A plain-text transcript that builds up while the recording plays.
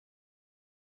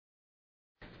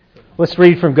Let's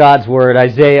read from God's Word,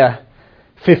 Isaiah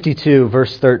 52,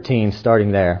 verse 13,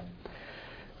 starting there.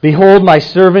 Behold, my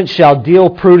servant shall deal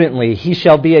prudently. He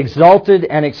shall be exalted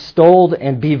and extolled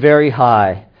and be very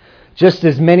high. Just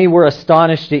as many were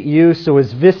astonished at you, so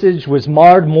his visage was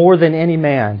marred more than any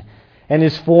man, and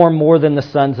his form more than the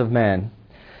sons of men.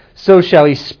 So shall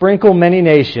he sprinkle many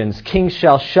nations. Kings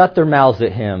shall shut their mouths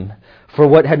at him. For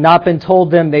what had not been told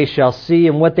them they shall see,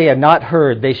 and what they had not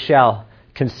heard they shall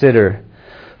consider.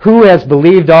 Who has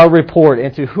believed our report,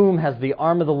 and to whom has the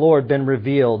arm of the Lord been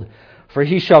revealed? For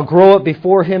he shall grow up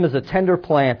before him as a tender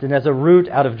plant, and as a root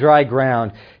out of dry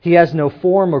ground. He has no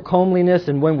form or comeliness,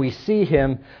 and when we see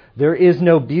him, there is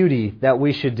no beauty that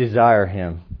we should desire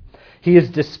him. He is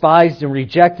despised and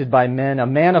rejected by men, a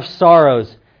man of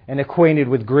sorrows and acquainted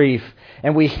with grief.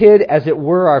 And we hid, as it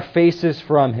were, our faces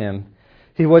from him.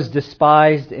 He was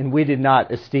despised, and we did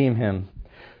not esteem him.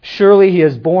 Surely he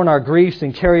has borne our griefs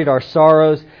and carried our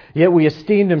sorrows, yet we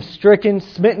esteemed him stricken,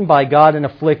 smitten by God, and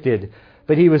afflicted.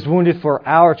 But he was wounded for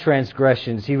our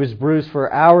transgressions, he was bruised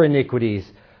for our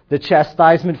iniquities. The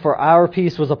chastisement for our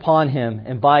peace was upon him,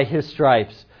 and by his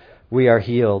stripes we are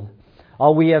healed.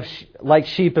 All we have like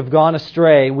sheep have gone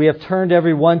astray, we have turned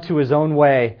every one to his own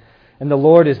way, and the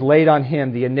Lord has laid on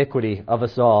him the iniquity of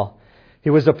us all. He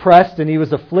was oppressed and he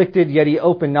was afflicted, yet he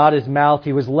opened not his mouth.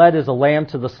 He was led as a lamb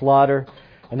to the slaughter,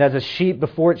 and as a sheep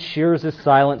before its shearers is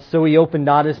silent, so he opened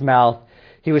not his mouth.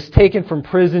 He was taken from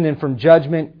prison and from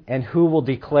judgment, and who will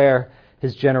declare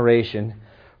his generation?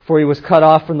 For he was cut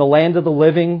off from the land of the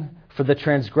living. For the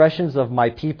transgressions of my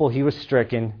people he was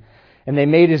stricken. And they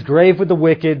made his grave with the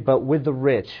wicked, but with the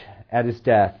rich at his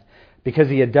death, because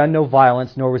he had done no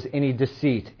violence, nor was any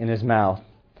deceit in his mouth.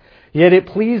 Yet it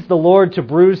pleased the Lord to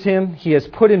bruise him. He has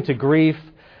put him to grief.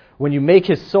 When you make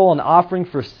his soul an offering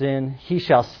for sin, he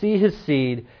shall see his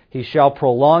seed, he shall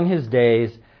prolong his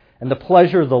days, and the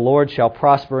pleasure of the Lord shall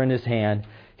prosper in his hand.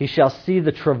 He shall see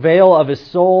the travail of his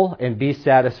soul and be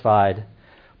satisfied.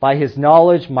 By his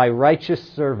knowledge my righteous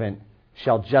servant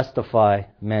shall justify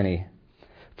many,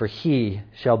 for he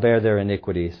shall bear their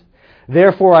iniquities.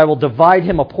 Therefore I will divide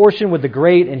him a portion with the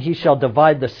great, and he shall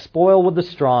divide the spoil with the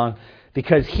strong,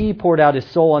 because he poured out his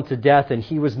soul unto death, and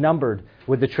he was numbered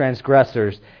with the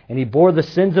transgressors, and he bore the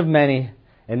sins of many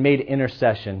and made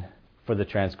intercession for the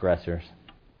transgressors.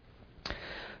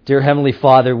 Dear Heavenly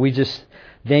Father, we just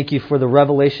thank you for the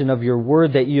revelation of your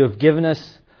word that you have given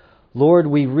us. Lord,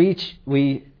 we reach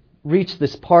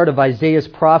this part of Isaiah's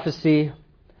prophecy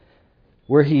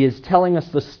where he is telling us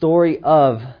the story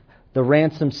of the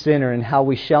ransomed sinner and how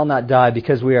we shall not die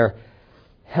because we are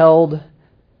held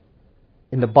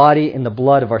in the body and the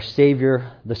blood of our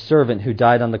Savior, the servant who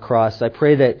died on the cross. I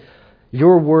pray that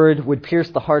your word would pierce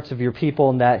the hearts of your people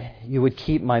and that you would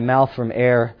keep my mouth from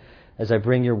error as I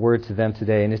bring your word to them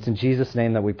today. And it's in Jesus'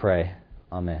 name that we pray.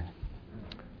 Amen.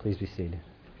 Please be seated.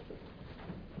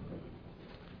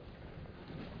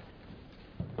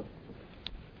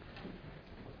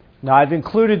 Now, I've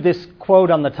included this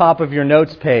quote on the top of your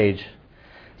notes page.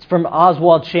 It's from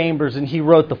Oswald Chambers, and he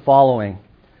wrote the following: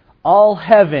 "All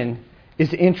heaven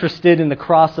is interested in the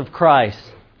cross of Christ.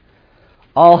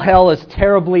 All hell is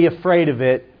terribly afraid of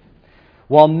it,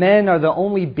 while men are the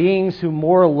only beings who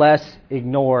more or less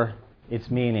ignore its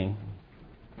meaning."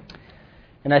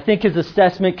 And I think his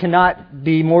assessment cannot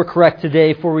be more correct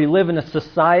today, for we live in a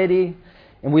society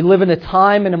and we live in a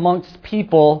time and amongst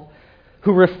people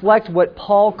who reflect what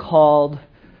Paul called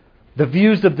the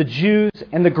views of the Jews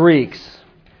and the Greeks.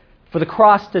 For the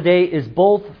cross today is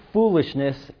both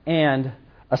foolishness and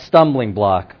a stumbling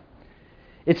block.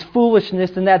 It's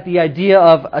foolishness in that the idea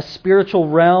of a spiritual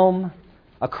realm,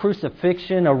 a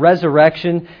crucifixion, a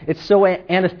resurrection, it's so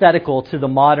antithetical to the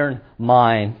modern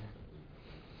mind.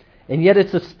 And yet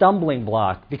it's a stumbling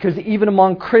block, because even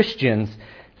among Christians,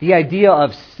 the idea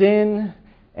of sin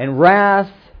and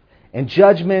wrath and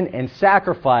judgment and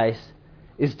sacrifice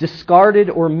is discarded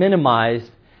or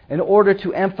minimized in order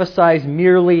to emphasize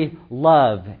merely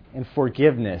love and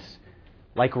forgiveness.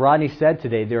 Like Rodney said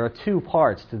today, there are two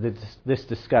parts to this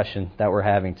discussion that we're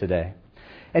having today.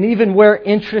 And even where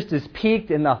interest is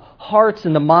piqued in the hearts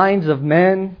and the minds of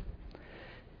men,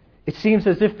 it seems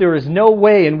as if there is no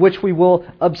way in which we will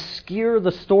obscure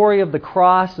the story of the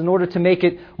cross in order to make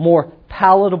it more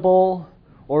palatable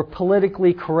or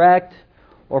politically correct,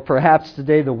 or perhaps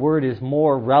today the word is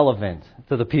more relevant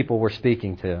to the people we're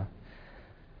speaking to.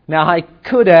 Now, I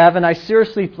could have, and I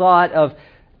seriously thought of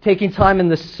taking time in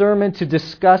this sermon to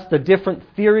discuss the different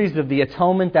theories of the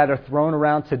atonement that are thrown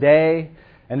around today.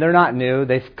 And they're not new.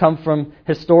 They've come from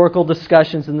historical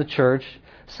discussions in the church.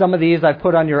 Some of these I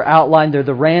put on your outline. They're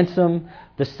the ransom,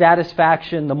 the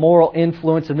satisfaction, the moral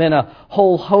influence, and then a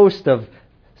whole host of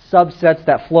subsets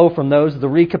that flow from those, the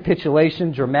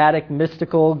recapitulation, dramatic,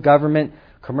 mystical, government,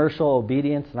 commercial,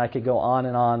 obedience, and I could go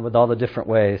on with all the different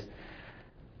ways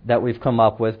that we've come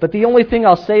up with. But the only thing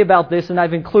I'll say about this, and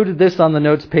I've included this on the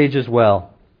notes page as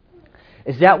well,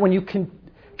 is that when you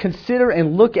consider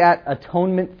and look at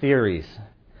atonement theories,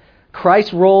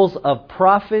 Christ's roles of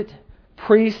prophet,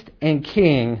 priest, and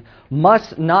king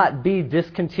must not be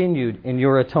discontinued in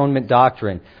your atonement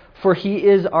doctrine. For He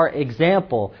is our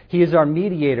example, He is our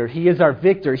mediator, He is our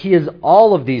victor, He is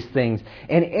all of these things.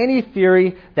 And any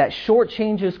theory that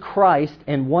shortchanges Christ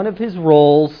and one of His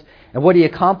roles and what He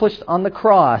accomplished on the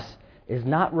cross is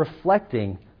not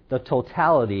reflecting the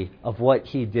totality of what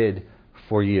He did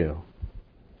for you.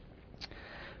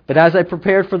 But as I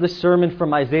prepared for this sermon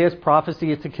from Isaiah's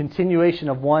prophecy, it's a continuation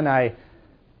of one I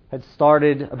had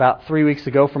started about 3 weeks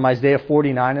ago from Isaiah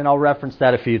 49, and I'll reference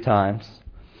that a few times.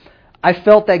 I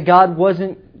felt that God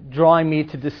wasn't drawing me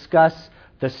to discuss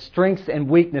the strengths and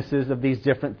weaknesses of these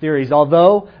different theories,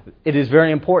 although it is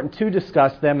very important to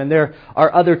discuss them, and there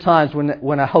are other times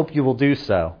when I hope you will do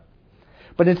so.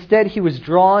 But instead, He was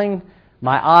drawing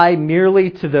my eye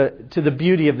merely to the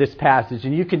beauty of this passage,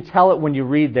 and you can tell it when you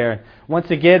read there. Once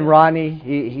again, Ronnie,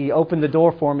 he opened the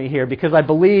door for me here, because I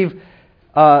believe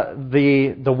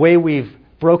the way we've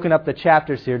broken up the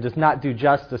chapters here does not do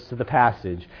justice to the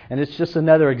passage. And it's just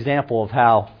another example of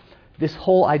how this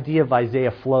whole idea of Isaiah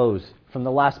flows from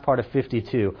the last part of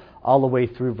 52 all the way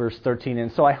through verse 13.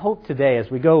 And so I hope today,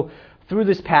 as we go through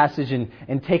this passage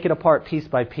and take it apart piece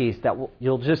by piece, that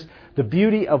the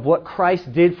beauty of what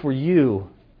Christ did for you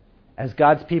as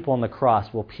God's people on the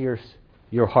cross will pierce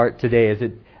your heart today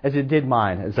as it did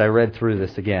mine as I read through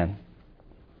this again.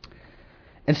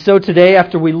 And so today,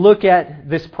 after we look at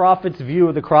this prophet's view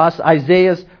of the cross,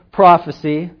 Isaiah's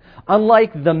prophecy,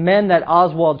 unlike the men that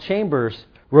Oswald Chambers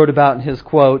wrote about in his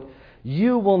quote,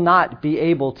 you will not be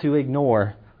able to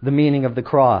ignore the meaning of the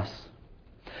cross.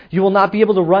 You will not be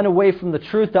able to run away from the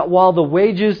truth that while the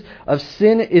wages of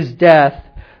sin is death,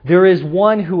 there is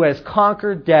one who has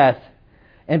conquered death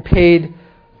and paid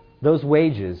those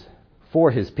wages for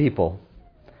His people.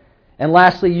 And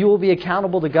lastly, you will be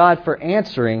accountable to God for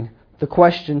answering the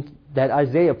question that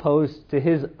Isaiah posed to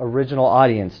his original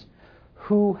audience.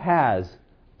 Who has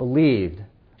believed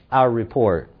our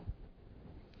report?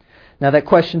 Now, that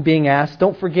question being asked,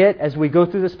 don't forget, as we go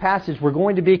through this passage, we're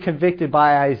going to be convicted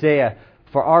by Isaiah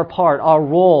for our part, our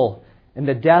role in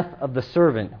the death of the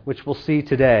servant, which we'll see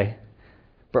today.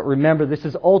 But remember, this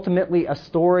is ultimately a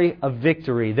story of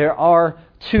victory. There are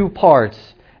two parts,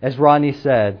 as Rodney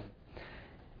said.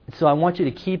 So I want you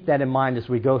to keep that in mind as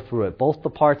we go through it. Both the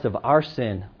parts of our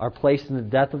sin are placed in the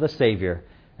death of the Savior,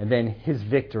 and then His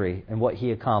victory and what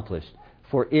He accomplished.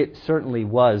 For it certainly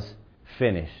was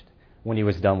finished when He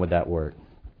was done with that work.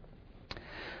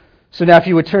 So now if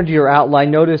you would turn to your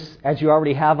outline, notice, as you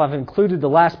already have, I've included the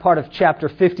last part of chapter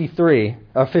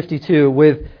 52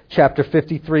 with chapter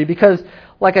 53, because,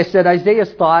 like I said,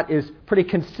 Isaiah's thought is pretty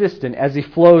consistent as he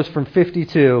flows from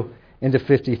 52 into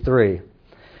 53.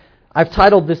 I've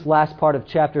titled this last part of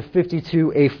chapter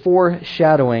 52, A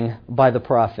Foreshadowing by the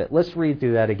Prophet. Let's read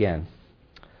through that again.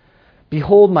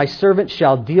 Behold, my servant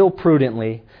shall deal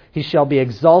prudently. He shall be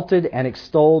exalted and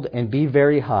extolled and be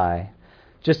very high.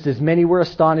 Just as many were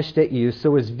astonished at you,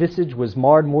 so his visage was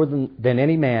marred more than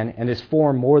any man, and his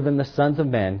form more than the sons of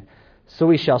men. So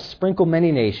he shall sprinkle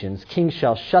many nations. Kings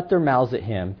shall shut their mouths at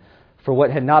him. For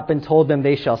what had not been told them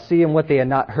they shall see, and what they had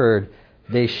not heard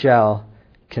they shall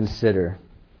consider.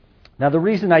 Now, the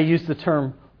reason I use the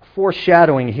term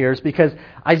foreshadowing here is because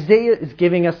Isaiah is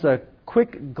giving us a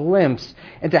quick glimpse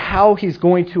into how he's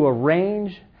going to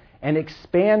arrange and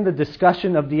expand the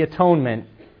discussion of the atonement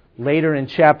later in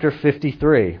chapter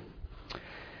 53.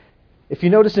 If you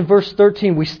notice in verse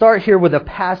 13, we start here with a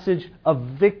passage of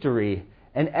victory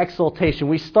and exaltation.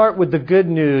 We start with the good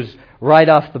news right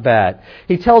off the bat.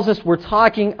 He tells us we're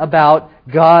talking about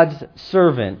God's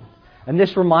servant. And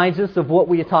this reminds us of what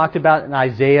we had talked about in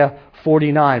Isaiah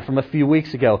 49 from a few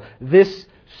weeks ago. This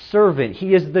servant,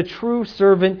 He is the true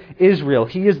servant Israel.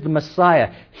 He is the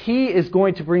Messiah. He is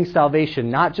going to bring salvation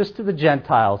not just to the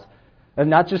Gentiles, and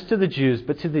not just to the Jews,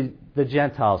 but to the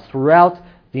Gentiles throughout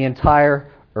the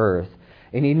entire earth.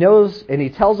 And He knows, and He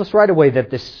tells us right away that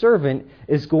this servant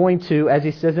is going to, as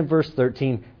He says in verse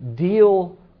 13,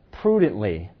 deal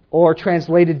prudently. Or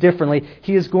translated differently,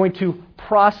 He is going to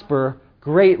prosper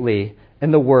greatly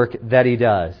in the work that He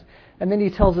does. And then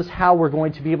He tells us how we're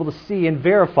going to be able to see and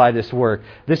verify this work.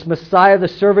 This Messiah, the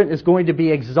servant, is going to be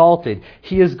exalted.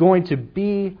 He is going to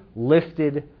be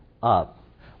lifted up.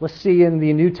 let's see in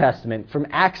the New Testament from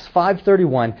Acts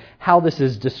 5:31 how this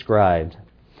is described.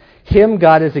 Him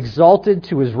God has exalted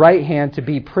to his right hand to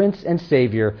be Prince and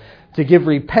Savior, to give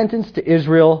repentance to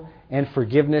Israel and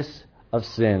forgiveness of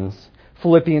sins.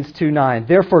 Philippians 2:9.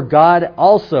 Therefore God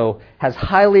also has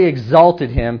highly exalted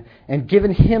him and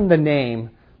given him the name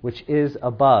which is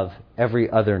above every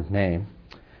other name.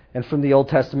 And from the Old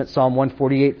Testament, Psalm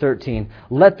 148:13.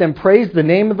 Let them praise the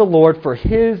name of the Lord, for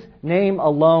his name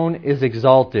alone is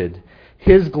exalted.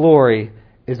 His glory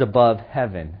is above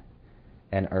heaven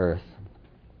and earth.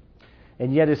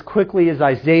 And yet as quickly as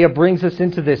Isaiah brings us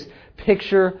into this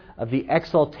picture of the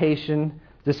exaltation,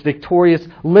 this victorious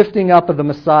lifting up of the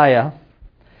Messiah,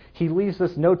 he leaves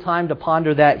us no time to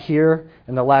ponder that here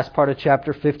in the last part of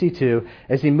chapter 52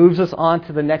 as he moves us on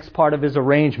to the next part of his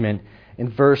arrangement in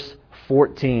verse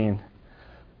 14.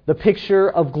 The picture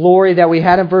of glory that we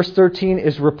had in verse 13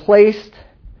 is replaced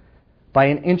by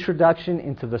an introduction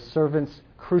into the servant's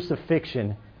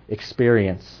crucifixion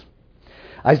experience.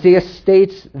 Isaiah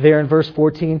states there in verse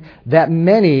 14 that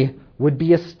many would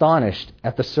be astonished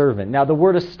at the servant. Now the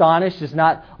word astonished is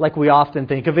not like we often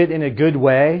think of it in a good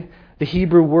way. The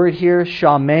Hebrew word here,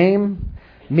 shamem,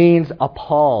 means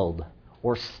appalled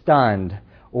or stunned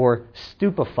or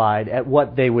stupefied at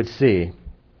what they would see.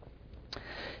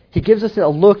 He gives us a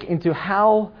look into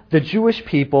how the Jewish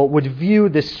people would view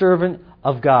this servant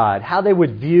of God, how they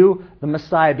would view the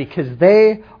Messiah, because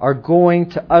they are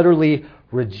going to utterly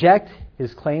reject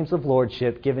his claims of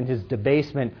lordship given his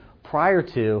debasement prior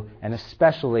to and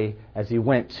especially as he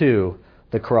went to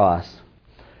the cross.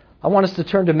 I want us to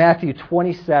turn to Matthew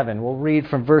 27. We'll read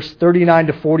from verse 39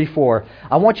 to 44.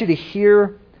 I want you to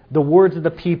hear the words of the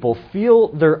people, feel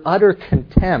their utter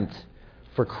contempt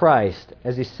for Christ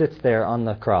as he sits there on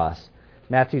the cross.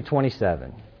 Matthew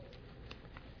 27.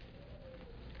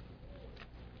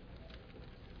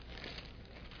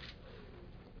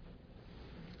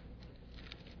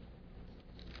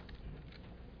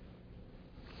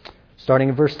 Starting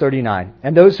in verse 39.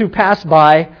 And those who passed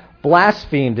by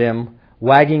blasphemed him,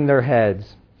 wagging their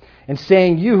heads, and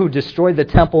saying, You who destroyed the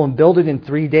temple and built it in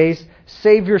 3 days,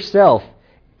 save yourself.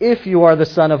 If you are the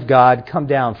Son of God, come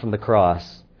down from the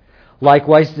cross.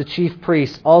 Likewise the chief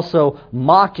priests, also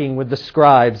mocking with the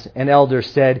scribes and elders,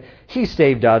 said, He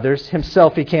saved others,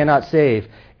 himself he cannot save.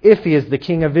 If he is the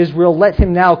King of Israel, let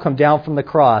him now come down from the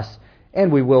cross,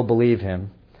 and we will believe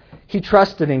him. He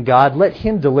trusted in God, let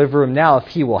him deliver him now if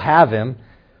he will have him.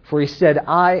 For he said,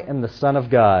 I am the Son of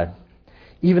God.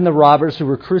 Even the robbers who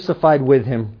were crucified with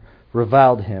him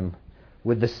reviled him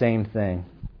with the same thing.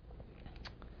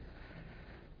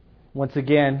 Once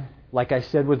again, like I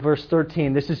said with verse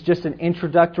 13, this is just an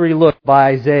introductory look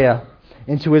by Isaiah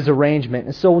into his arrangement.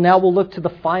 And so now we'll look to the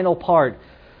final part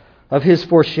of his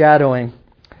foreshadowing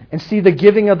and see the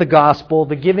giving of the gospel,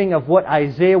 the giving of what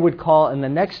Isaiah would call in the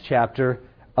next chapter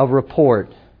a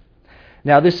report.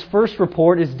 Now this first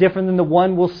report is different than the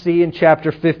one we'll see in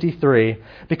chapter 53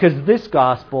 because this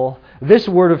gospel, this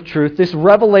word of truth, this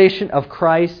revelation of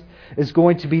Christ is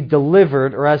going to be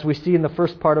delivered, or as we see in the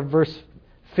first part of verse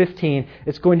 15,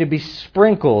 it's going to be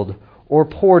sprinkled or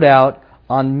poured out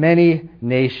on many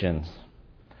nations.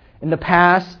 In the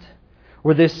past,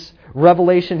 where this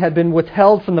revelation had been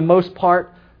withheld from the most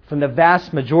part from the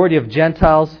vast majority of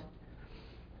Gentiles,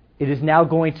 it is now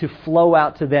going to flow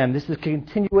out to them. This is a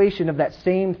continuation of that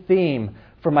same theme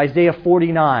from Isaiah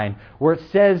 49, where it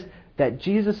says that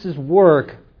Jesus'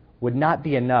 work would not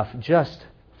be enough just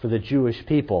for the Jewish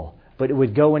people, but it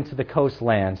would go into the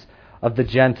coastlands of the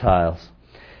Gentiles.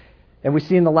 And we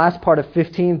see in the last part of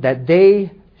 15 that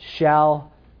they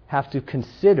shall have to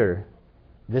consider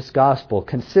this gospel,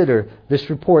 consider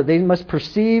this report. They must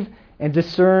perceive and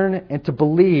discern and to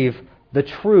believe the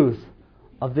truth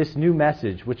of this new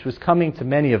message, which was coming to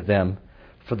many of them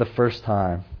for the first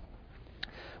time.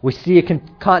 We see a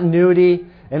continuity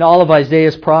in all of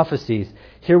Isaiah's prophecies.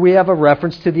 Here we have a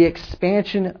reference to the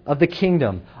expansion of the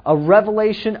kingdom, a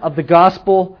revelation of the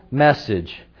gospel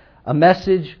message, a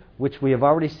message which we have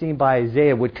already seen by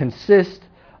Isaiah would consist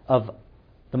of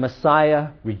the Messiah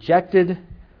rejected,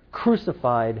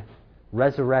 crucified,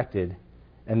 resurrected,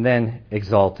 and then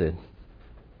exalted.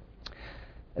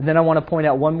 And then I want to point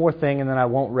out one more thing, and then I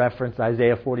won't reference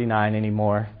Isaiah 49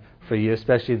 anymore for you,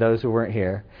 especially those who weren't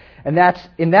here. And that's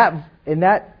in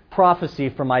that prophecy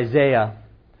from Isaiah,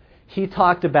 he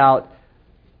talked about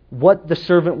what the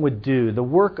servant would do, the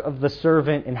work of the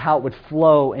servant and how it would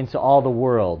flow into all the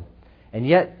world. And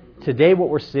yet, today what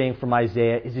we're seeing from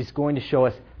Isaiah is he's going to show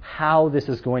us how this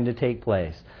is going to take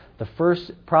place. The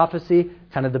first prophecy,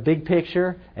 kind of the big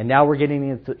picture, and now we're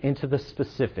getting into the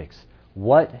specifics.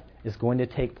 What is going to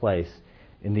take place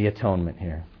in the atonement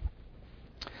here.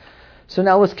 So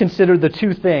now let's consider the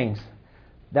two things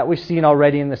that we've seen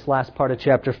already in this last part of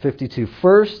chapter 52.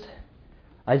 First,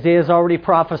 Isaiah has already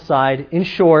prophesied, in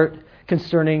short,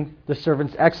 concerning the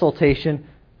servant's exaltation,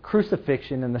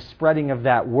 crucifixion, and the spreading of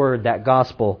that word, that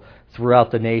gospel,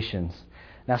 throughout the nations.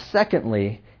 Now,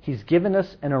 secondly, he's given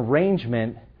us an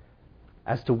arrangement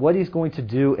as to what he's going to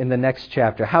do in the next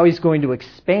chapter, how he's going to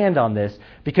expand on this,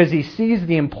 because he sees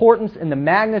the importance and the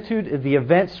magnitude of the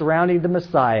events surrounding the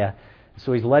Messiah.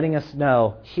 So he's letting us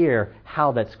know here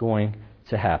how that's going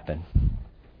to happen.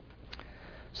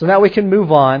 So now we can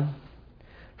move on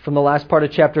from the last part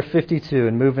of chapter 52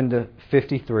 and move into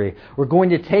 53. We're going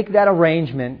to take that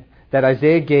arrangement that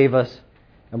Isaiah gave us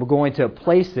and we're going to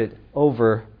place it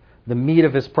over the meat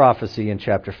of his prophecy in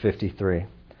chapter 53.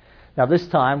 Now this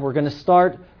time we're going to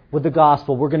start with the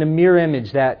gospel. We're going to mirror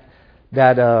image that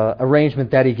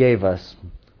arrangement that he gave us.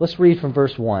 Let's read from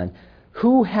verse 1.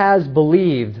 Who has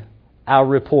believed our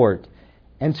report,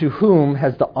 and to whom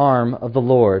has the arm of the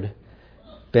Lord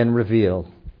been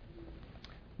revealed?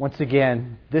 Once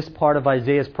again, this part of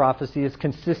Isaiah's prophecy is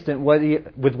consistent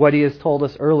with what he has told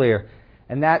us earlier,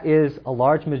 and that is a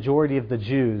large majority of the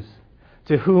Jews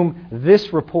to whom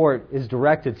this report is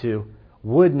directed to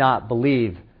would not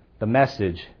believe the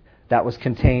message that was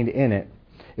contained in it.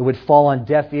 It would fall on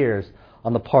deaf ears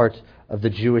on the part of the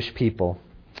Jewish people.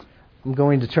 I'm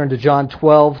going to turn to John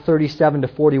 12:37 to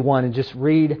 41 and just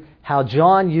read how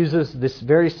John uses this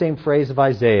very same phrase of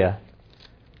Isaiah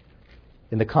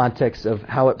in the context of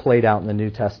how it played out in the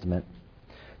New Testament.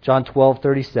 John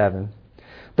 12:37.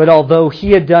 But although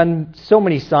he had done so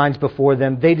many signs before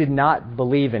them, they did not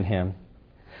believe in him,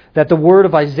 that the word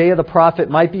of Isaiah the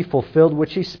prophet might be fulfilled,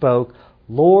 which he spoke,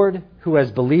 Lord, who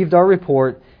has believed our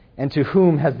report, and to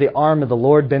whom has the arm of the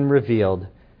Lord been revealed?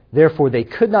 Therefore they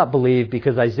could not believe,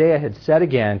 because Isaiah had said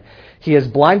again, He has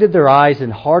blinded their eyes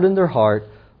and hardened their heart,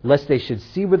 lest they should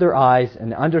see with their eyes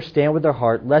and understand with their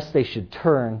heart, lest they should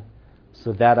turn,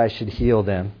 so that I should heal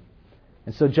them.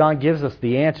 And so John gives us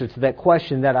the answer to that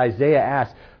question that Isaiah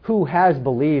asked, who has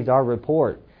believed our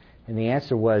report? And the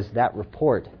answer was, that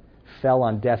report fell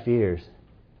on deaf ears.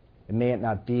 And may it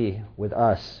not be with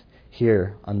us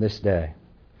here on this day.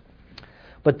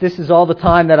 But this is all the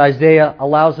time that Isaiah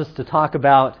allows us to talk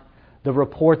about the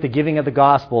report, the giving of the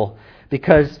gospel,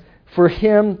 because for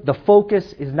him, the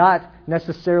focus is not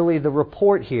necessarily the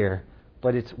report here,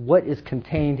 but it's what is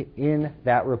contained in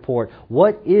that report.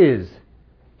 What is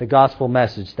the gospel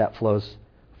message that flows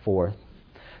forth?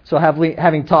 So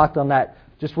having talked on that,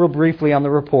 just real briefly on the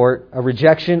report, a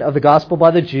rejection of the gospel by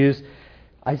the Jews,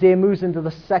 Isaiah moves into the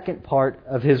second part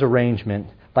of his arrangement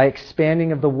by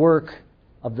expanding of the work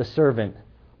of the servant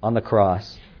on the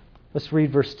cross. Let's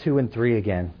read verse 2 and 3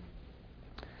 again.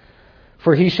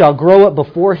 For he shall grow up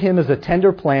before him as a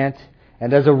tender plant,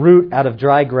 and as a root out of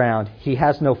dry ground. He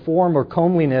has no form or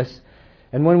comeliness,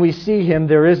 and when we see him,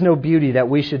 there is no beauty that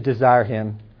we should desire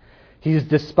him. He is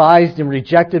despised and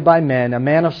rejected by men, a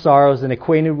man of sorrows and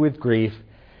acquainted with grief,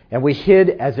 and we hid,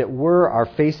 as it were, our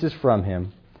faces from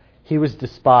him. He was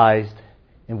despised,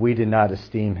 and we did not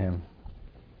esteem him.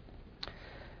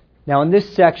 Now, in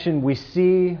this section, we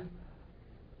see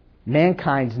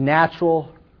mankind's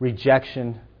natural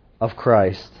rejection of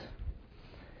Christ.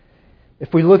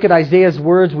 If we look at Isaiah's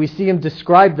words, we see him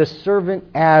describe the servant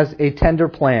as a tender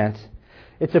plant.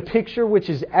 It's a picture which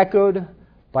is echoed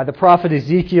by the prophet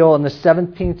Ezekiel in the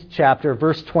 17th chapter,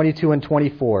 verse 22 and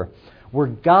 24, where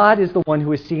God is the one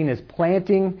who is seen as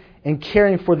planting and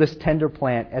caring for this tender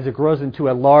plant as it grows into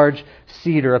a large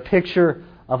cedar, a picture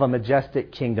of a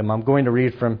majestic kingdom. I'm going to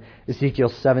read from Ezekiel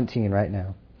 17 right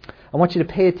now. I want you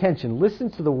to pay attention.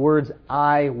 Listen to the words,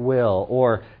 I will,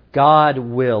 or God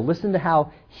will. Listen to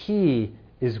how He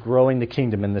is growing the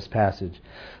kingdom in this passage.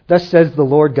 Thus says the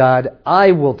Lord God,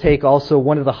 I will take also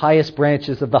one of the highest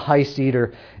branches of the high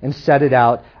cedar and set it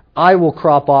out. I will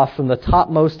crop off from the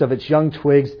topmost of its young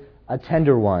twigs a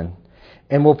tender one,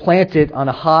 and will plant it on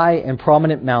a high and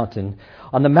prominent mountain.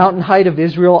 On the mountain height of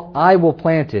Israel I will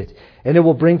plant it, and it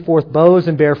will bring forth boughs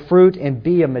and bear fruit and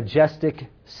be a majestic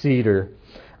cedar.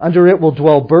 Under it will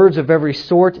dwell birds of every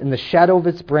sort, in the shadow of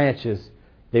its branches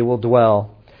they will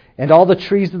dwell. And all the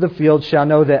trees of the field shall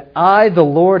know that I, the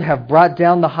Lord, have brought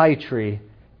down the high tree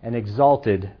and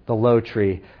exalted the low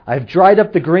tree. I have dried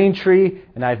up the green tree,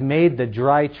 and I have made the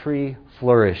dry tree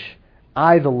flourish.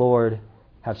 I, the Lord,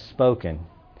 have spoken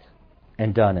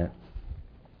and done it.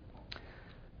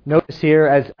 Notice here,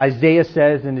 as Isaiah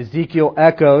says and Ezekiel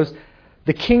echoes,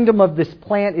 the kingdom of this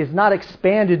plant is not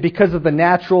expanded because of the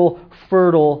natural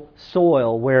fertile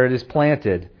soil where it is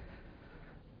planted.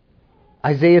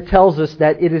 Isaiah tells us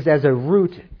that it is as a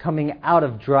root coming out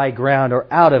of dry ground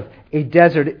or out of a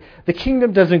desert. The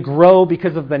kingdom doesn't grow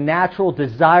because of the natural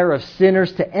desire of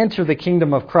sinners to enter the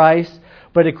kingdom of Christ,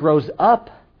 but it grows up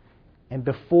and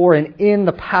before and in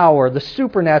the power, the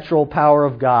supernatural power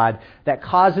of God that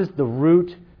causes the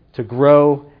root to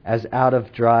grow as out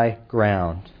of dry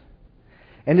ground.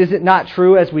 And is it not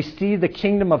true, as we see the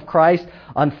kingdom of Christ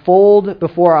unfold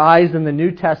before our eyes in the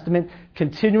New Testament,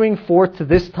 continuing forth to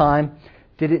this time,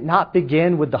 did it not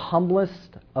begin with the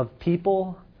humblest of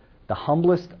people, the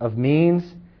humblest of means,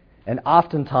 and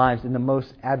oftentimes in the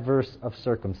most adverse of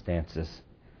circumstances?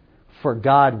 For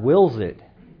God wills it,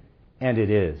 and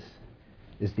it is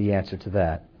the answer to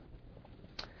that.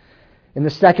 In the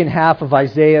second half of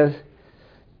Isaiah's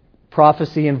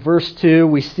prophecy in verse 2,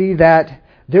 we see that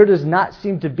there does not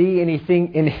seem to be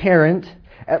anything inherent,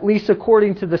 at least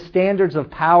according to the standards of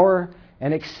power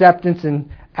and acceptance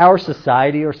in our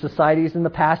society or societies in the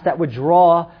past, that would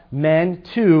draw men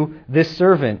to this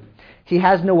servant. He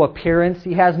has no appearance,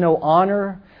 he has no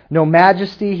honor, no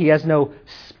majesty, he has no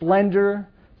splendor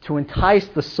to entice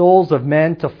the souls of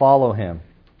men to follow him.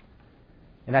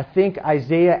 And I think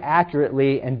Isaiah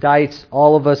accurately indicts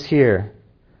all of us here.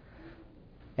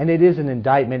 And it is an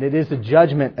indictment, it is a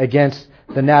judgment against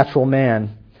the natural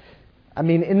man. I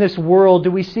mean, in this world,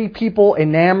 do we see people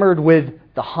enamored with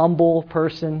the humble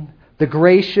person, the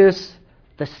gracious,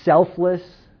 the selfless,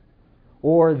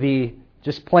 or the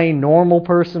just plain normal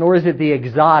person? Or is it the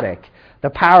exotic, the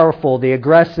powerful, the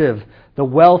aggressive, the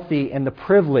wealthy, and the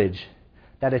privileged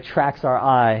that attracts our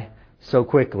eye so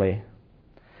quickly?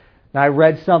 Now, I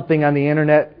read something on the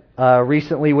internet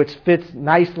recently which fits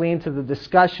nicely into the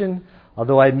discussion,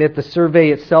 although I admit the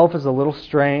survey itself is a little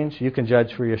strange. You can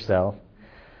judge for yourself.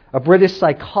 A British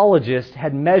psychologist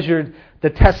had measured the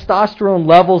testosterone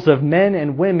levels of men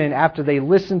and women after they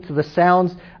listened to the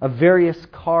sounds of various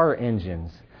car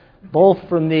engines, both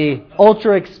from the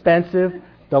ultra-expensive,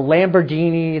 the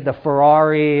Lamborghini, the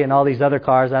Ferrari, and all these other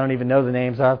cars I don't even know the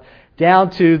names of, down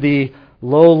to the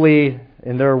lowly,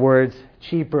 in their words,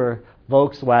 cheaper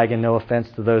Volkswagen. No offense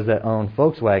to those that own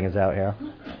Volkswagens out here.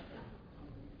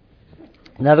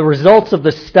 Now, the results of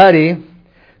the study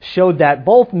showed that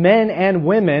both men and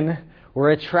women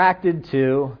were attracted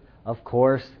to, of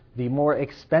course, the more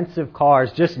expensive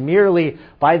cars just merely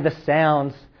by the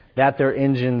sounds that their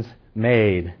engines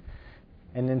made.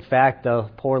 And in fact, the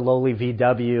poor lowly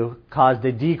VW caused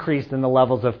a decrease in the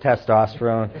levels of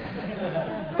testosterone,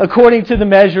 according to the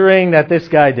measuring that this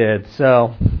guy did.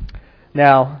 So,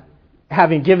 now,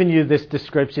 having given you this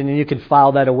description, and you can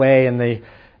file that away in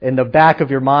the back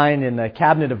of your mind in the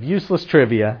cabinet of useless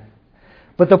trivia.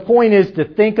 But the point is to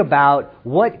think about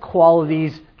what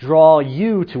qualities draw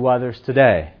you to others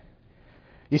today.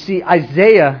 You see,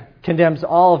 Isaiah condemns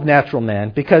all of natural man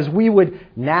because we would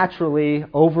naturally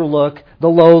overlook the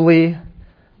lowly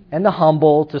and the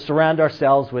humble to surround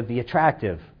ourselves with the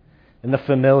attractive and the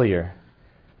familiar.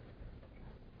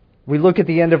 We look at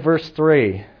the end of verse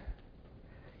 3.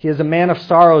 He is a man of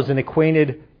sorrows and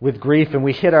acquainted with grief, and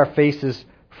we hid our faces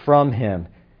from him.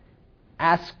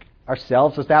 Ask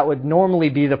ourselves if that would normally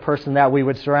be the person that we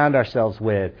would surround ourselves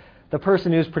with. The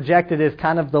person who's projected as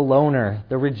kind of the loner,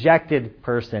 the rejected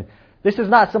person. This is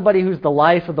not somebody who's the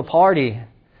life of the party.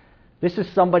 This is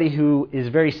somebody who is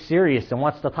very serious and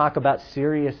wants to talk about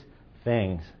serious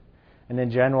things. And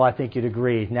in general, I think you'd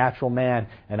agree, natural man,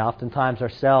 and oftentimes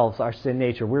ourselves, our sin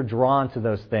nature, we're drawn to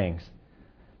those things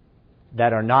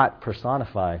that are not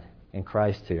personified in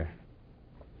Christ here.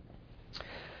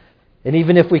 And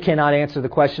even if we cannot answer the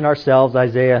question ourselves,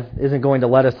 Isaiah isn't going to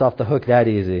let us off the hook that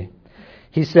easy.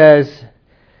 He says,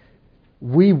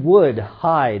 we would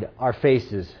hide our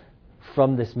faces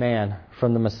from this man,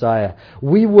 from the Messiah.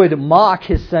 We would mock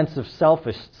his sense of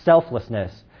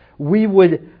selflessness. We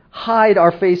would hide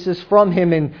our faces from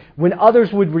him, and when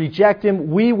others would reject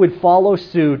him, we would follow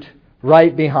suit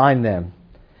right behind them.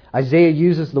 Isaiah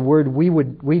uses the word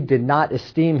we did not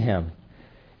esteem him.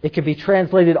 It could be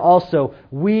translated also,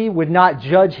 we would not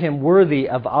judge him worthy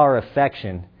of our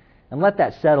affection. And let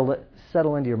that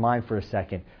settle into your mind for a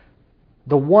second.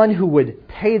 The one who would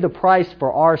pay the price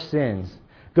for our sins,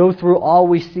 go through all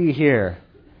we see here,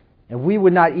 and we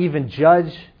would not even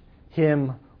judge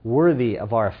him worthy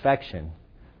of our affection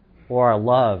or our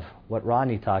love, what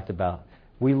Rodney talked about.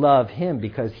 We love him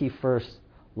because he first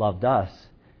loved us.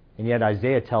 And yet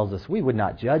Isaiah tells us we would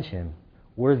not judge him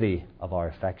worthy of our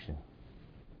affection.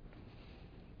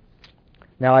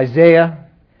 Now Isaiah,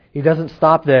 he doesn't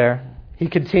stop there. He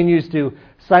continues to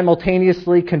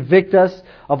simultaneously convict us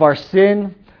of our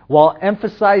sin while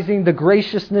emphasizing the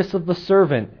graciousness of the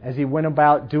servant as he went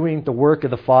about doing the work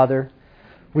of the Father.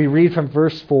 we read from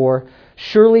verse 4,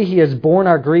 "Surely he has borne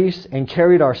our griefs and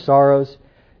carried our sorrows,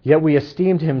 yet we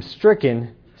esteemed him stricken,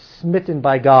 smitten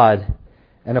by God,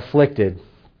 and afflicted."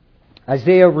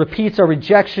 Isaiah repeats our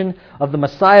rejection of the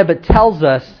Messiah, but tells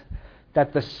us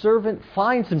that the servant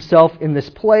finds himself in this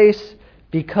place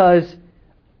because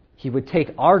he would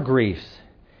take our griefs,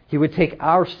 he would take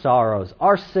our sorrows,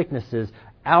 our sicknesses,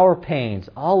 our pains,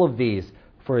 all of these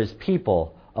for his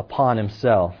people upon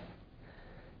himself.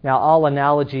 Now, all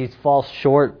analogies fall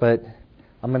short, but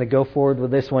I'm going to go forward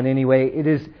with this one anyway. It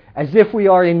is as if we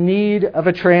are in need of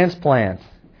a transplant,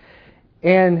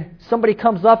 and somebody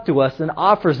comes up to us and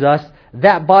offers us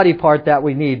that body part that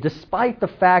we need, despite the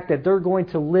fact that they're going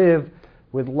to live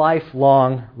with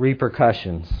lifelong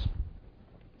repercussions.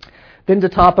 Then to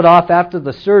top it off, after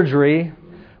the surgery,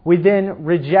 we then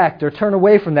reject or turn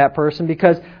away from that person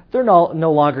because they're no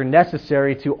longer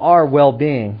necessary to our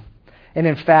well-being. And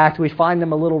in fact, we find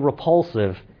them a little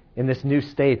repulsive in this new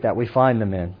state that we find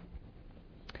them in.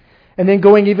 And then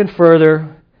going even further,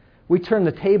 we turn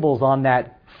the tables on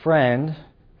that friend,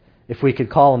 if we could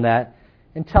call him that,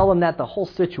 and tell them that the whole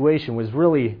situation was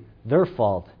really their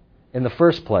fault in the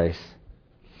first place.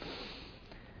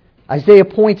 Isaiah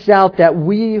points out that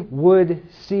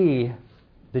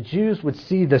the Jews would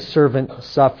see the servant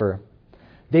suffer.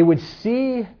 They would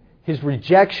see his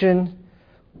rejection,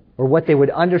 or what they would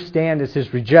understand as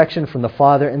his rejection from the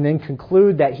Father, and then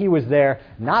conclude that he was there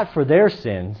not for their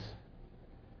sins,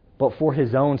 but for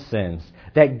his own sins.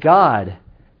 That God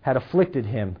had afflicted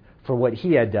him for what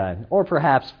he had done, or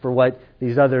perhaps for what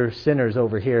these other sinners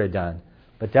over here had done,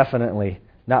 but definitely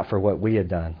not for what we had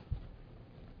done.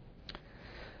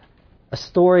 A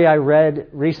story I read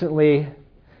recently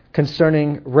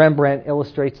concerning Rembrandt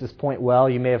illustrates this point well.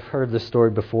 You may have heard this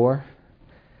story before.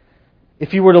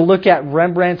 If you were to look at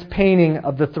Rembrandt's painting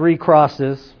of the three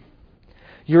crosses,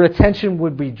 your attention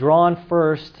would be drawn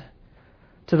first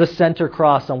to the center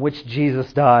cross on which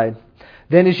Jesus died.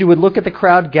 Then as you would look at the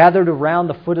crowd gathered around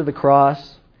the foot of the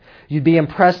cross, you'd be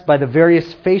impressed by the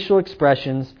various facial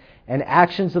expressions and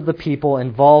actions of the people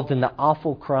involved in the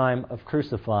awful crime of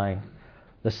crucifying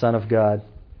the Son of God.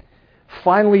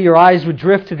 Finally, your eyes would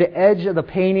drift to the edge of the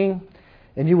painting,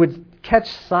 and you would catch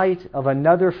sight of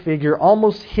another figure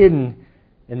almost hidden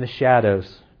in the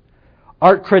shadows.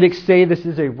 Art critics say this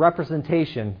is a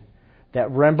representation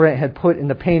that Rembrandt had put in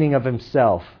the painting of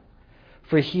himself,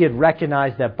 for he had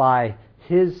recognized that by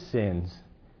his sins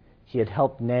he had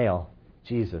helped nail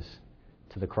Jesus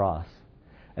to the cross.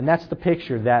 And that's the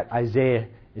picture that Isaiah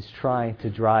is trying to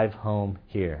drive home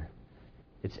here.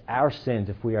 It's our sins,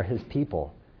 if we are his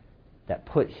people, that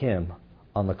put him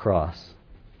on the cross.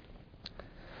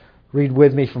 Read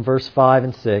with me from verse 5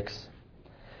 and 6.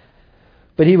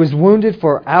 "But he was wounded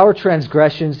for our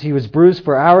transgressions, he was bruised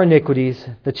for our iniquities.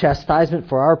 The chastisement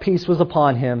for our peace was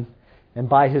upon him, and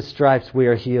by his stripes we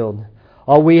are healed.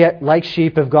 All we like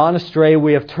sheep have gone astray,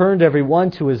 we have turned every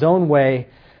one to his own way,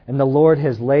 and the Lord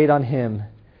has laid on him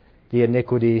the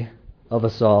iniquity of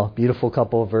us all." Beautiful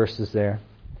couple of verses there.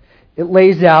 It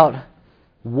lays out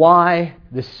why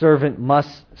the servant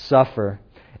must suffer.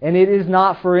 And it is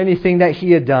not for anything that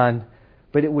he had done,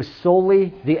 but it was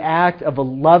solely the act of a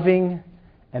loving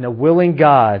and a willing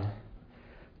God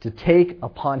to take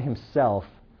upon himself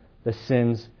the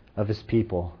sins of his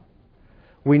people.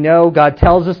 We know God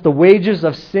tells us the wages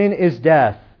of sin is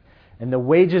death, and the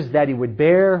wages that he would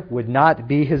bear would not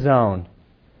be his own,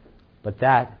 but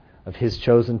that of his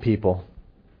chosen people.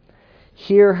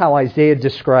 Hear how Isaiah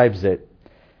describes it,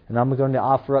 and I'm going to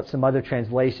offer up some other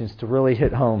translations to really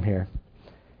hit home here.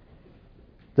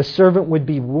 The servant would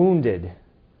be wounded,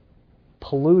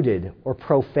 polluted, or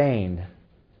profaned.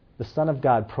 The Son of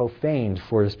God profaned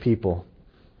for his people.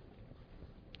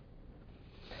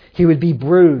 He would be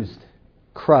bruised,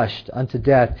 crushed unto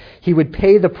death. He would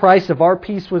pay the price of our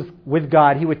peace with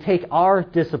God. He would take our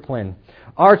discipline,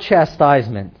 our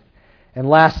chastisement. And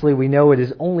lastly, we know it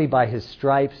is only by his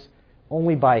stripes,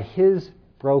 only by his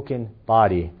broken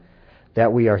body,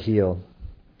 that we are healed.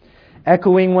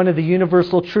 Echoing one of the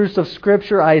universal truths of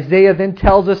Scripture, Isaiah then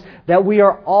tells us that we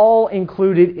are all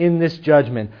included in this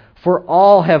judgment. For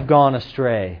all have gone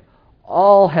astray,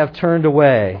 all have turned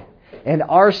away, and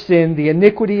our sin, the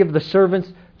iniquity of the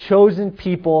servant's chosen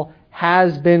people,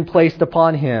 has been placed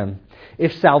upon him.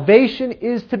 If salvation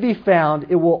is to be found,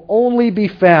 it will only be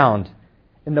found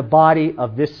in the body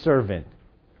of this servant,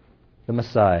 the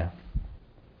Messiah.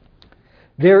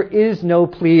 There is no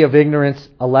plea of ignorance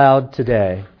allowed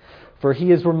today, for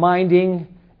he is reminding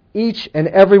each and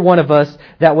every one of us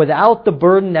that without the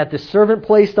burden that the servant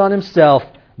placed on himself,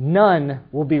 none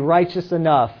will be righteous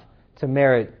enough to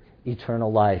merit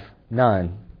eternal life.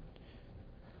 None.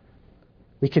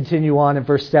 We continue on in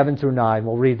verse 7 through 9.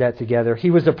 We'll read that together. He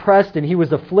was oppressed and he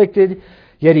was afflicted,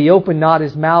 yet he opened not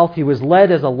his mouth. He was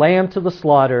led as a lamb to the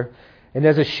slaughter, and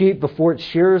as a sheep before its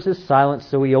shearers is silent,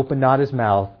 so he opened not his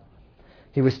mouth.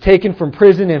 He was taken from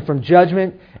prison and from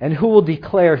judgment, and who will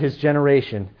declare his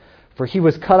generation? For he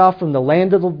was cut off from the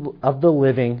land of the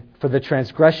living. For the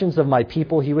transgressions of my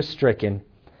people he was stricken.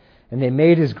 And they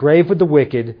made his grave with the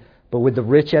wicked, but with the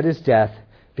rich at his death,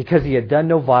 because he had done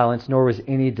no violence, nor was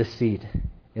any deceit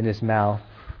in his mouth.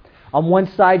 On one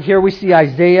side here we see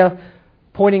Isaiah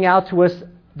pointing out to us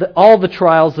all the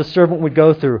trials the servant would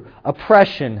go through.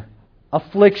 Oppression,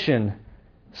 affliction,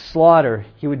 slaughter.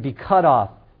 He would be cut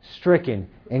off, stricken,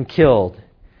 and killed.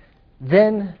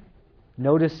 Then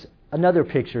notice another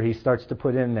picture he starts to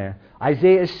put in there.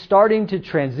 Isaiah is starting to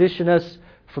transition us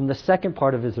from the second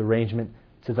part of his arrangement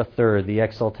to the third, the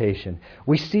exaltation.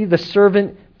 We see the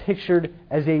servant pictured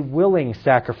as a willing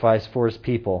sacrifice for his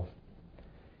people.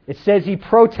 It says he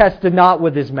protested not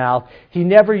with his mouth. He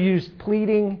never used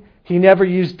pleading. He never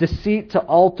used deceit to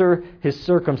alter his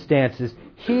circumstances.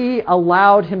 He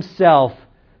allowed himself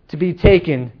to be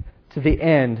taken to the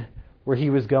end where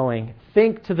he was going.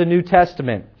 Think to the New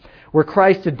Testament, where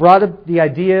Christ had brought up the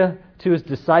idea to his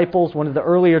disciples, one of the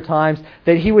earlier times,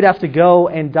 that he would have to go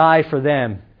and die for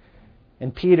them.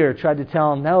 And Peter tried to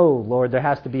tell him, no, Lord, there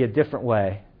has to be a different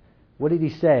way. What did he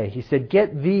say? He said,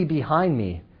 get thee behind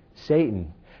me,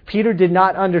 Satan. Peter did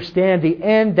not understand the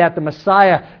end that the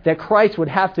Messiah, that Christ would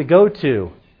have to go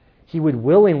to, he would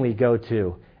willingly go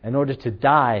to in order to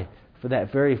die for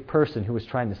that very person who was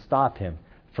trying to stop him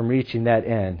from reaching that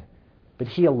end. But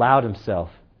he allowed himself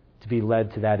to be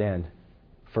led to that end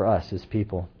for us, his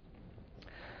people.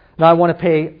 Now I want to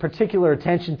pay particular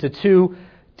attention to two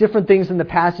different things in the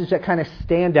passage that kind of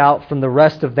stand out from the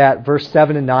rest of that verse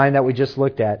 7 and 9 that we just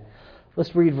looked at.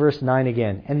 Let's read verse 9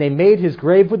 again. And they made his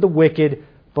grave with the wicked,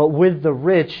 but with the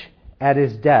rich at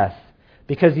his death,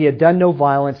 because he had done no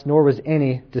violence, nor was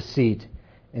any deceit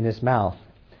in his mouth.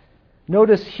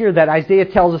 Notice here that Isaiah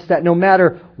tells us that no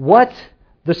matter what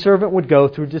the servant would go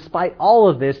through, despite all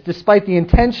of this, despite the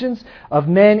intentions of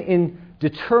men in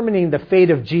determining the fate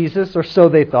of Jesus, or so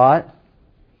they thought,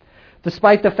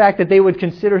 despite the fact that they would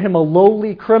consider him a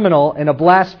lowly criminal and a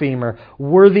blasphemer,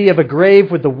 worthy of a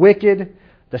grave with the wicked,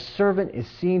 the servant is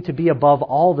seen to be above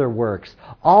all their works,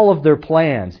 all of their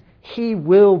plans. He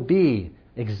will be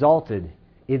exalted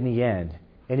in the end,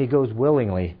 and he goes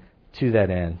willingly to that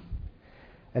end.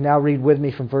 And now read with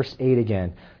me from verse 8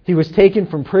 again. He was taken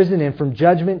from prison and from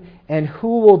judgment, and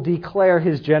who will declare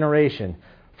his generation?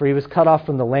 For he was cut off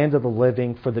from the land of the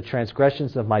living, for the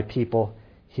transgressions of my people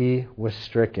he was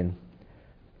stricken.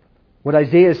 What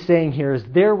Isaiah is saying here is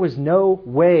there was no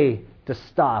way to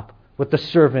stop what the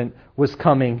servant was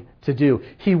coming to do.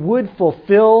 He would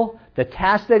fulfill the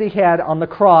task that he had on the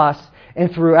cross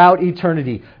and throughout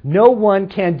eternity. No one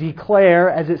can declare,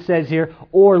 as it says here,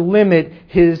 or limit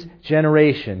his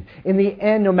generation. In the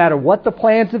end, no matter what the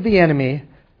plans of the enemy,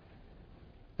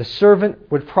 the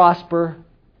servant would prosper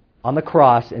on the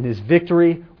cross, and his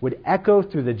victory would echo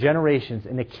through the generations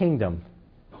in a kingdom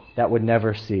that would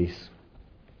never cease.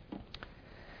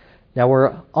 Now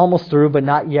we're almost through, but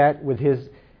not yet, with his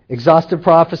exhaustive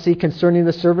prophecy concerning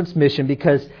the servant's mission,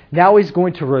 because now he's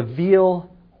going to reveal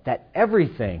that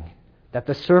everything that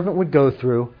the servant would go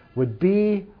through would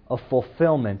be a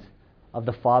fulfillment of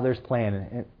the Father's plan.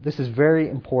 And this is very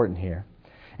important here.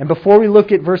 And before we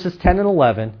look at verses 10 and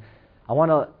 11, I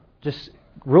want to just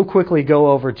real quickly go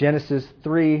over Genesis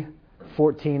 3,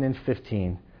 14 and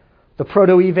 15. The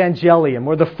proto-evangelium,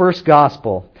 or the first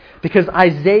gospel. Because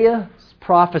Isaiah's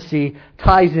prophecy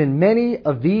ties in many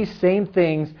of these same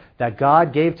things that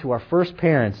God gave to our first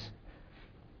parents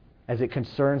as it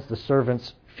concerns the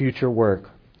servant's future work.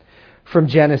 From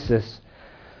Genesis,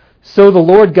 so the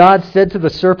Lord God said to the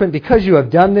serpent, because you have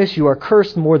done this, you are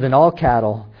cursed more than all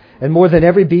cattle, and more than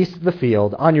every beast of the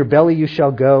field. On your belly you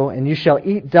shall go, and you shall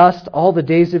eat dust all the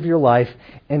days of your life.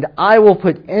 And I will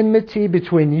put enmity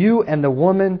between you and the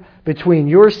woman, between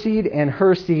your seed and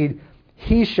her seed.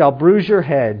 He shall bruise your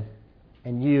head,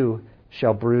 and you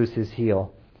shall bruise his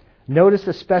heel. Notice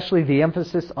especially the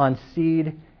emphasis on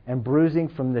seed and bruising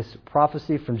from this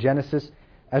prophecy from Genesis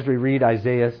as we read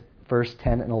Isaiah verse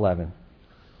 10 and 11.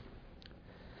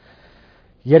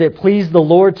 Yet it pleased the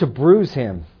Lord to bruise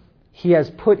him. He has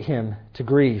put him to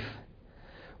grief.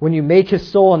 When you make his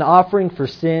soul an offering for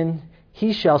sin,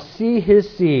 he shall see his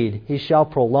seed, he shall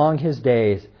prolong his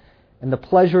days, and the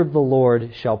pleasure of the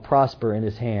Lord shall prosper in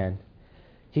his hand.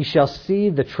 He shall see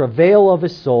the travail of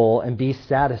his soul and be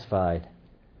satisfied.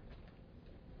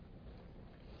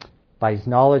 By his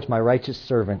knowledge my righteous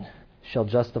servant shall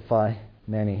justify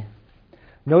many.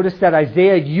 Notice that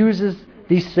Isaiah uses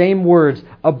these same words,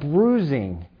 a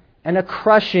bruising and a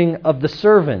crushing of the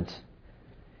servant.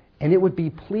 And it would be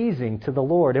pleasing to the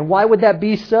Lord. And why would that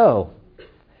be so?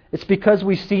 It's because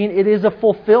we've seen it is a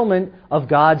fulfillment of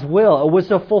God's will. It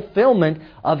was a fulfillment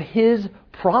of His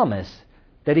promise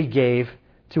that He gave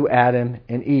to Adam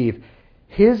and Eve.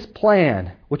 His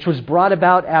plan, which was brought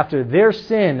about after their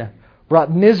sin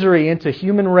brought misery into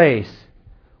human race,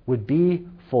 would be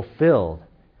fulfilled.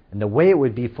 And the way it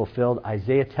would be fulfilled,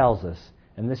 Isaiah tells us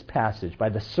in this passage, by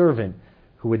the servant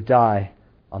who would die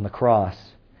on the cross.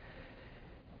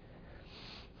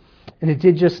 And it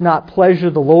did just not pleasure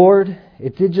the Lord.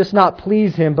 It did just not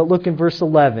please Him. But look in verse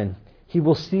 11. He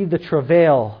will see the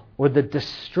travail or the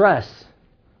distress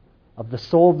of the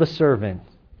soul of the servant.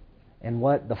 And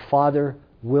what? The Father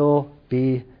will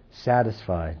be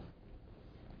satisfied.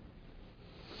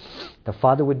 The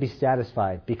Father would be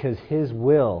satisfied because His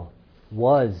will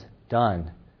was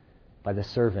done by the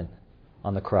servant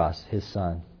on the cross, His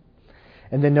Son.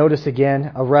 And then notice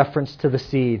again a reference to the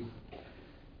seed.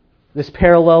 This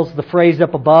parallels the phrase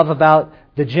up above about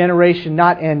the generation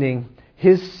not ending.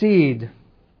 His seed,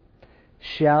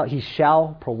 He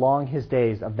shall prolong His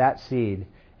days of that seed,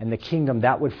 and the kingdom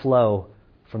that would flow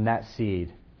from that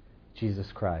seed, Jesus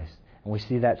Christ. And we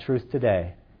see that truth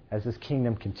today as His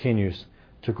kingdom continues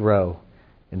to grow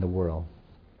in the world.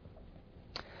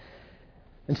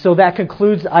 And so that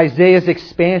concludes Isaiah's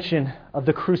expansion of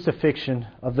the crucifixion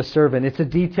of the servant. It's a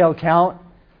detailed account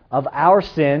of our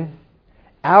sin,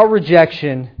 our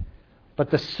rejection,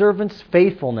 but the servant's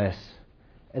faithfulness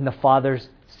and the Father's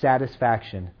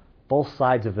satisfaction. Both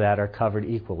sides of that are covered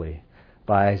equally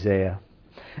by Isaiah.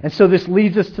 And so this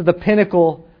leads us to the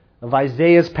pinnacle of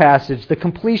Isaiah's passage, the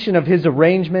completion of his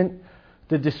arrangement,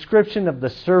 the description of the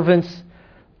servant's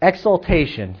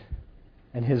exaltation,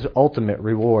 and his ultimate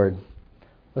reward.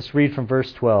 Let's read from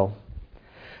verse 12.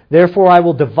 Therefore I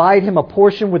will divide him a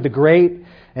portion with the great,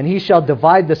 and he shall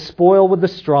divide the spoil with the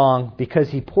strong, because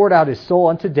he poured out his soul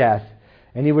unto death,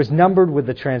 and he was numbered with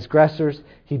the transgressors.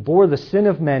 He bore the sin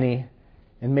of many,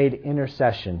 and made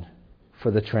intercession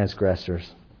for the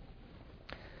transgressors.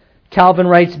 Calvin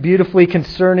writes beautifully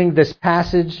concerning this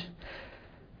passage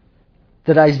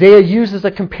that Isaiah uses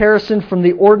a comparison from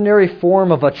the ordinary form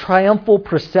of a triumphal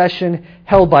procession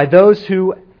held by those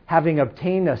who, having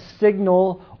obtained a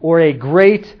signal or a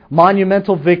great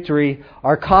monumental victory,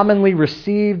 are commonly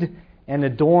received and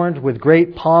adorned with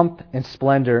great pomp and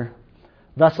splendor.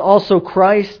 Thus also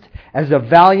Christ, as a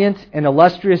valiant and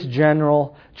illustrious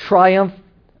general, triumphed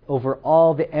over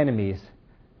all the enemies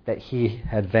that He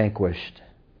had vanquished.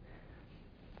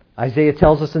 Isaiah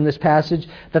tells us in this passage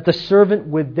that the servant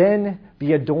would then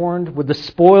be adorned with the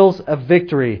spoils of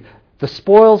victory, the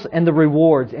spoils and the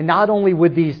rewards. And not only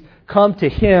would these come to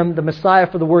Him, the Messiah,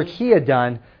 for the work He had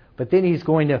done, but then He's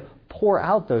going to pour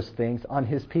out those things on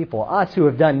His people, us who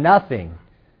have done nothing.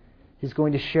 He's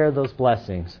going to share those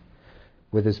blessings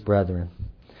with His brethren.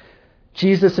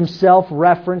 Jesus Himself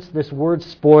referenced this word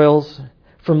spoils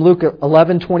from Luke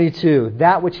 11:22,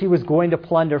 that which He was going to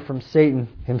plunder from Satan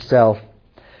himself.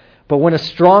 But when a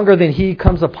stronger than he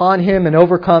comes upon him and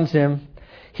overcomes him,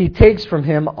 he takes from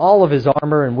him all of his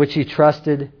armor in which he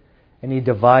trusted, and he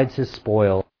divides his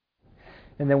spoil.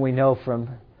 And then we know from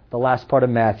the last part of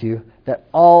Matthew that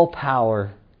all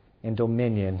power and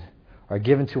dominion are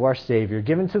given to our Savior,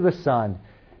 given to the Son,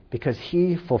 because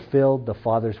He fulfilled the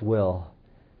Father's will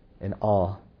in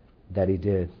all that He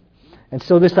did. And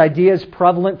so this idea is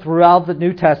prevalent throughout the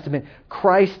New Testament.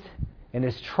 Christ in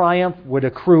His triumph would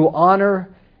accrue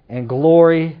honor and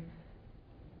glory,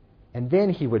 and then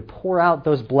He would pour out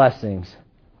those blessings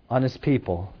on His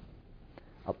people.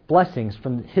 Blessings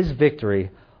from His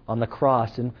victory on the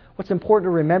cross. And what's important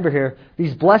to remember here,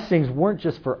 these blessings weren't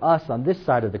just for us on this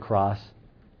side of the cross.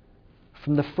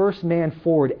 From the first man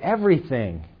forward,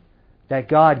 everything that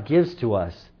God gives to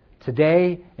us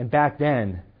today and back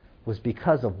then was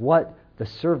because of what the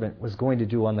servant was going to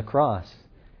do on the cross.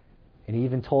 And He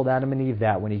even told Adam and Eve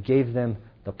that when He gave them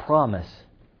the promise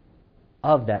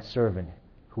of that servant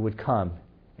who would come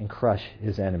and crush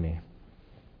his enemy.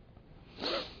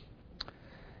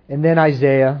 And then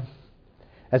Isaiah,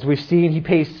 as we've seen, he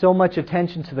pays so much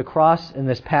attention to the cross in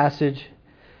this passage,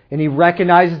 and he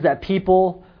recognizes that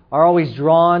people are always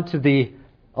drawn to the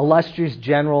illustrious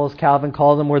general, as Calvin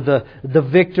called them, or the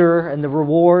victor and the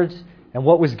rewards and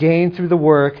what was gained through the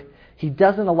work. He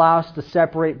doesn't allow us to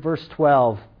separate verse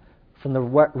 12 from the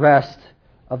rest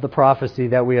of the prophecy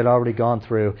that we had already gone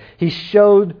through. He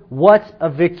showed what a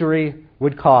victory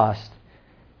would cost.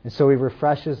 And so He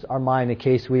refreshes our mind in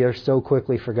case we are so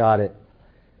quickly forgot it.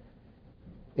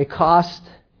 It cost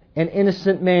an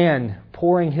innocent man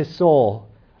pouring his soul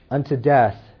unto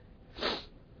death.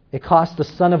 It cost the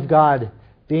Son of God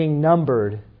being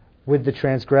numbered with the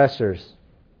transgressors.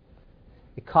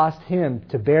 It cost him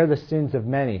to bear the sins of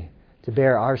many, to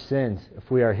bear our sins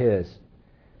if we are his.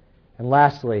 And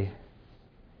lastly,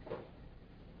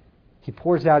 he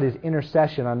pours out his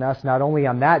intercession on us, not only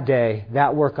on that day,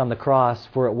 that work on the cross,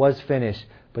 for it was finished,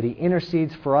 but he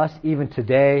intercedes for us even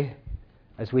today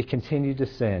as we continue to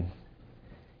sin,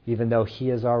 even though he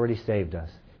has already saved us.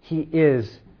 He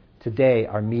is today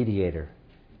our mediator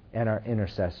and our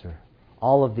intercessor.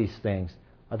 All of these things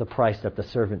are the price that the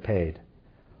servant paid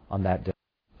on that day.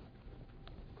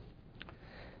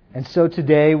 And so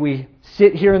today we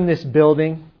sit here in this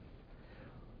building,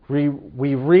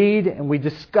 we read and we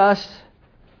discuss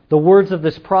the words of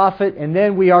this prophet, and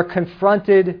then we are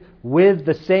confronted with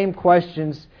the same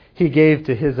questions he gave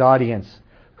to his audience.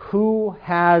 Who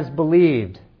has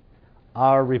believed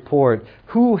our report?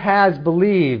 Who has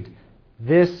believed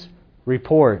this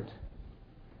report?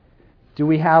 Do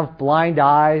we have blind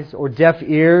eyes or deaf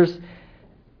ears,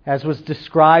 as was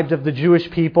described of the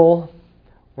Jewish people?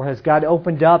 Or has God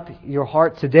opened up your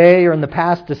heart today or in the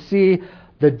past to see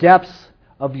the depths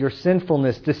of your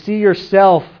sinfulness, to see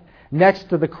yourself next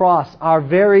to the cross, our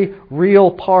very real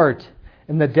part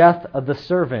in the death of the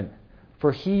servant?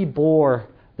 For he bore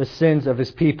the sins of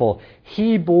his people.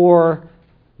 He bore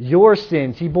your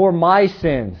sins. He bore my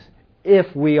sins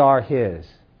if we are his.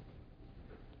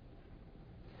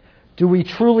 Do we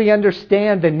truly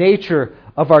understand the nature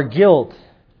of our guilt?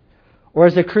 Or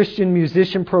as a Christian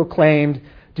musician proclaimed,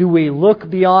 do we look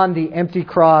beyond the empty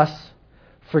cross,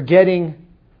 forgetting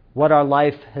what our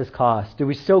life has cost? Do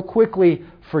we so quickly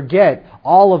forget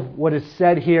all of what is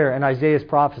said here in Isaiah's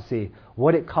prophecy,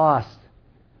 what it cost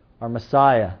our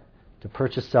Messiah to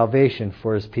purchase salvation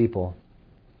for his people?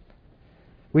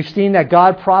 We've seen that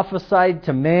God prophesied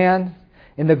to man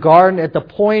in the garden at the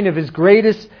point of his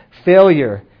greatest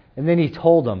failure, and then he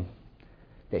told them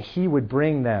that he would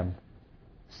bring them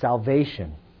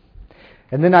salvation.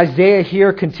 And then Isaiah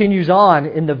here continues on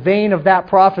in the vein of that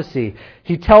prophecy.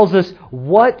 He tells us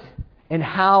what and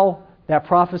how that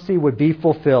prophecy would be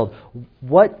fulfilled,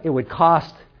 what it would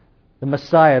cost the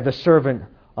Messiah, the servant,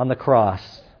 on the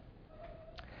cross.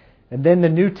 And then the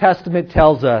New Testament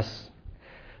tells us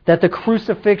that the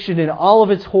crucifixion in all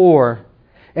of its horror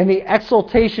and the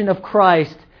exaltation of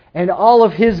Christ and all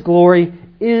of his glory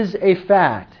is a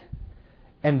fact.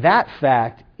 And that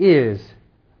fact is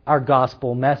our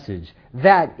gospel message.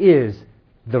 That is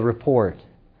the report.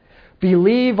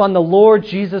 Believe on the Lord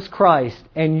Jesus Christ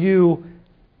and you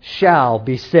shall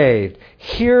be saved.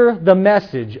 Hear the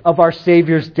message of our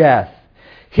Savior's death,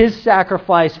 his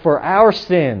sacrifice for our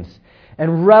sins,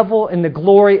 and revel in the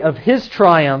glory of his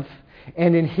triumph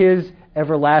and in his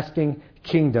everlasting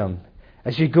kingdom.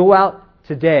 As you go out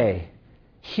today,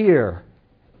 hear,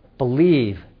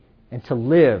 believe, and to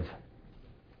live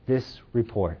this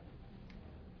report.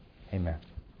 Amen.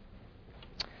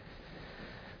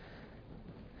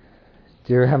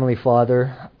 Dear Heavenly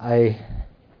Father, I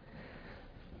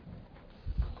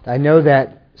know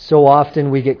that so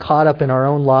often we get caught up in our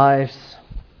own lives,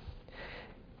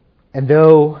 and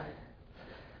though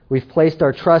we've placed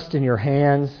our trust in your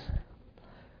hands,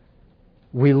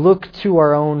 we look to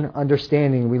our own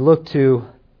understanding, we look to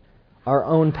our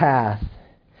own path.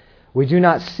 We do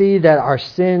not see that our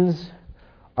sins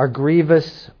are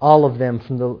grievous, all of them,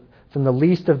 from the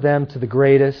least of them to the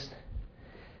greatest.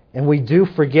 And we do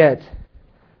forget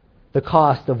the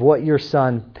cost of what your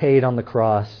Son paid on the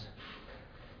cross.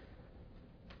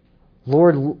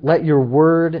 Lord, let your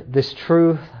word, this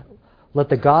truth, let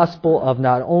the gospel of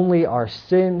not only our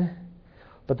sin,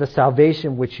 but the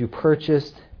salvation which you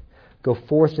purchased, go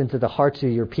forth into the hearts of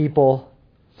your people.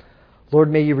 Lord,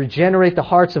 may you regenerate the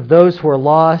hearts of those who are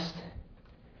lost,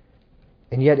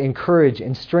 and yet encourage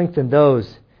and strengthen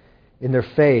those in their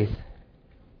faith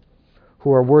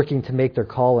who are working to make their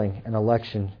calling and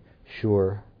election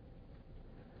sure.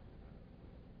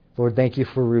 Lord, thank you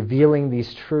for revealing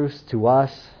these truths to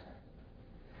us.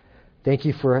 Thank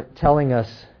you for telling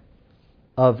us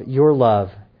of your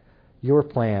love, your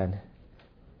plan,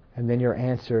 and then your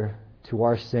answer to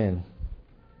our sin.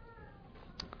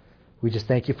 We just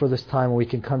thank you for this time when we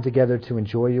can come together to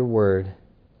enjoy your word.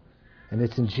 And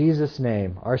it's in Jesus'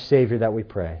 name, our Savior, that we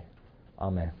pray.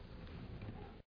 Amen.